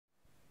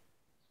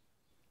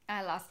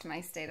I lost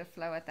my state of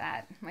flow at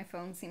that. My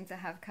phone seemed to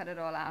have cut it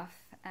all off.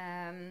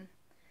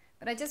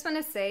 But I just want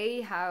to say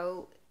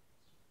how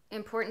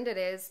important it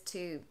is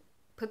to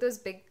put those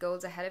big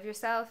goals ahead of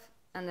yourself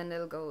and then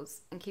little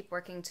goals and keep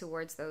working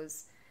towards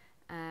those.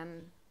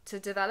 To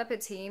develop a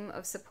team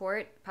of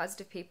support,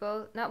 positive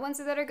people, not ones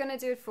that are going to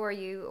do it for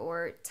you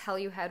or tell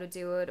you how to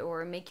do it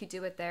or make you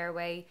do it their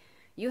way.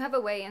 You have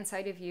a way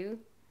inside of you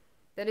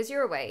that is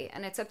your way,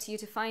 and it's up to you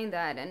to find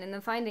that. And in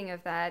the finding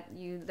of that,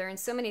 you learn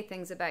so many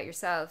things about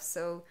yourself.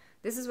 So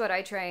this is what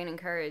I try and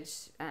encourage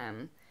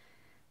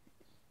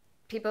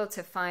people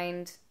to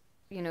find,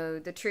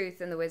 the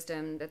truth and the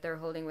wisdom that they're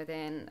holding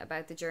within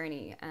about the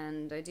journey.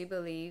 And I do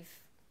believe,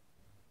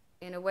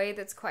 in a way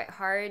that's quite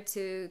hard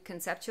to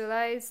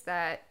conceptualize,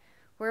 that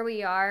where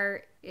we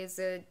are is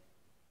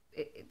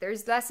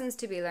there's lessons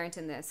to be learned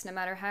in this. No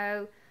matter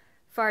how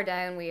far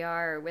down we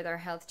are with our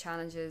health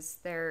challenges,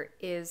 there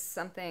is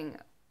something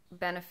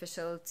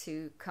beneficial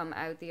to come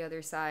out the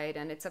other side,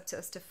 and it's up to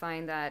us to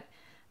find that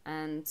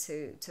and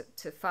to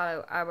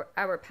follow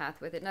our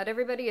path with it. Not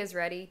everybody is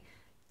ready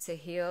to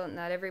heal.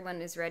 Not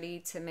everyone is ready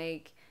to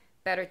make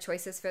better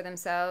choices for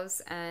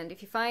themselves. And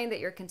if you find that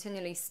you're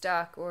continually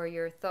stuck or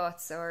your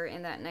thoughts are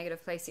in that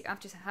negative place, you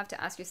have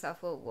to ask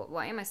yourself, well,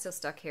 why am I still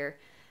stuck here?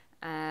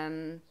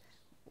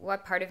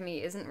 What part of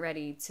me isn't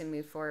ready to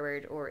move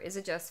forward? Or is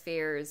it just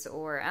fears?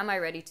 Or am I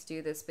ready to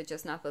do this but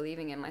just not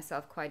believing in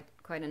myself quite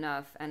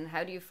enough? And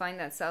how do you find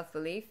that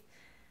self-belief?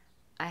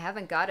 I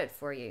haven't got it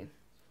for you.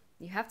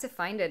 You have to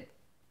find it.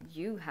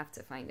 You have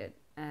to find it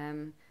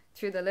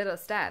through the little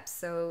steps.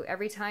 So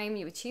every time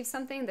you achieve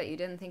something that you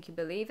didn't think you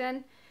believe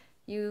in,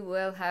 you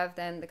will have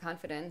then the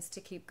confidence to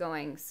keep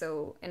going.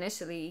 So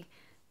initially,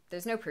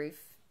 there's no proof.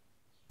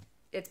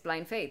 It's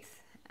blind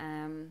faith.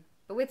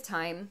 But with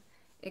time,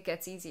 it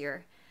gets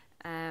easier.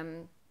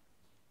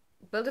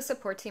 Build a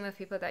support team of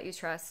people that you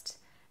trust.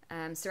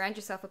 Surround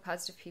yourself with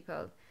positive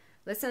people.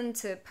 Listen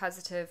to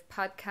positive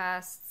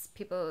podcasts,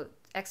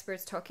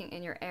 experts talking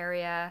in your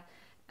area.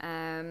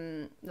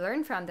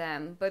 Learn from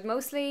them. But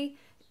mostly,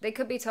 they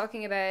could be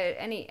talking about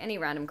any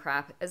random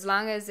crap. As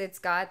long as it's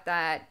got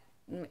that,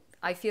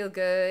 I feel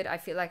good, I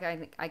feel like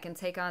I can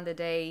take on the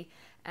day,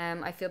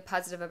 I feel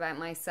positive about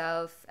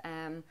myself,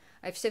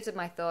 I've shifted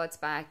my thoughts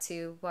back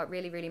to what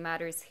really, really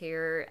matters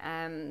here.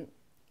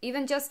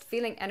 Even just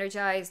feeling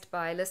energized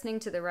by listening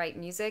to the right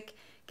music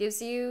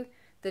gives you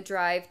the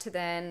drive to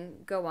then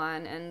go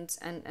on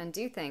and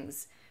do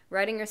things.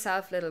 Writing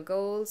yourself little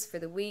goals for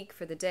the week,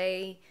 for the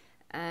day,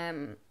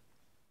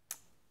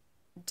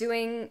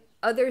 doing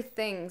other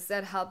things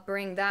that help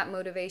bring that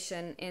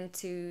motivation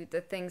into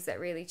the things that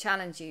really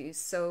challenge you.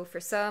 So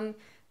for some,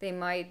 they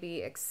might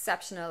be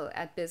exceptional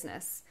at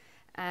business.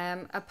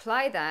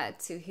 Apply that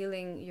to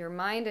healing your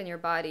mind and your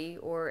body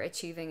or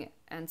achieving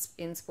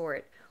in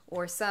sport.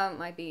 Or some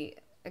might be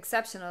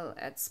exceptional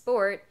at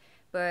sport,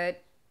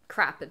 but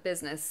crap at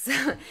business.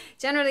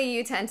 Generally,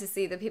 you tend to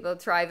see that people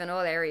thrive in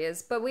all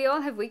areas, but we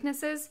all have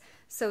weaknesses.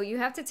 So you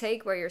have to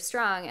take where you're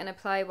strong and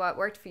apply what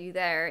worked for you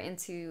there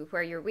into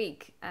where you're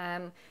weak,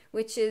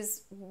 which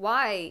is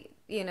why,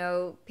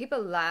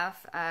 people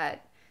laugh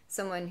at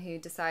someone who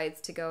decides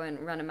to go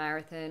and run a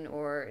marathon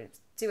or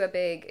do a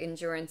big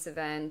endurance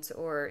event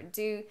or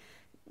do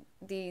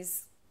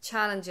these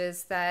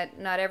challenges that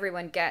not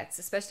everyone gets,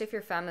 especially if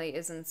your family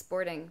isn't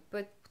sporting.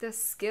 But the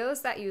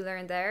skills that you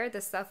learn there,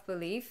 the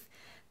self-belief,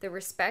 the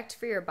respect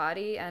for your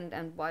body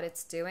and what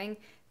it's doing,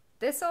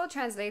 this all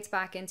translates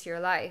back into your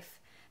life.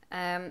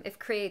 If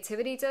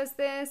creativity does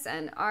this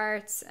and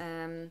art,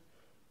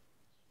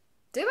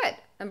 do it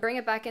and bring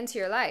it back into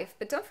your life.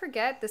 But don't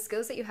forget, the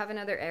skills that you have in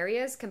other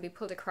areas can be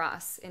pulled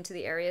across into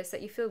the areas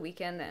that you feel weak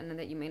in and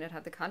that you may not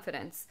have the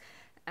confidence.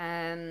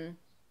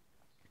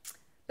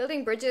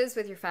 Building bridges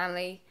with your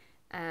family.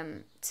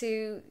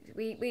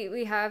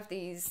 We have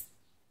these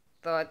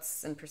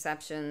thoughts and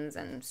perceptions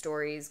and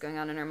stories going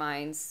on in our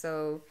minds.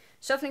 So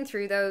shuffling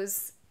through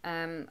those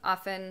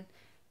often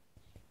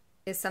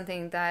is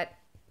something that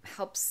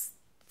helps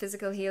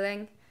physical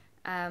healing.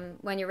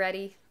 When you're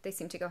ready, they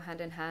seem to go hand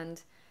in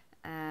hand.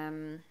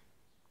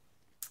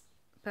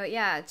 But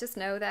yeah, just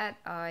know that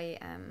I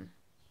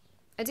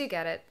do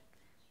get it.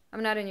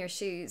 I'm not in your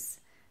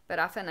shoes, but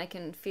often I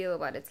can feel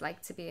what it's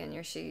like to be in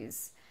your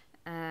shoes.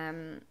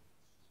 And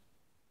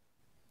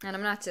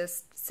I'm not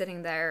just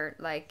sitting there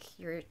like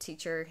your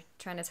teacher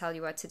trying to tell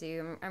you what to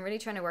do. I'm really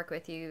trying to work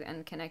with you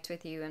and connect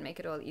with you and make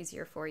it all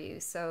easier for you.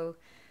 So,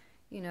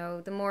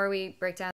 the more we break down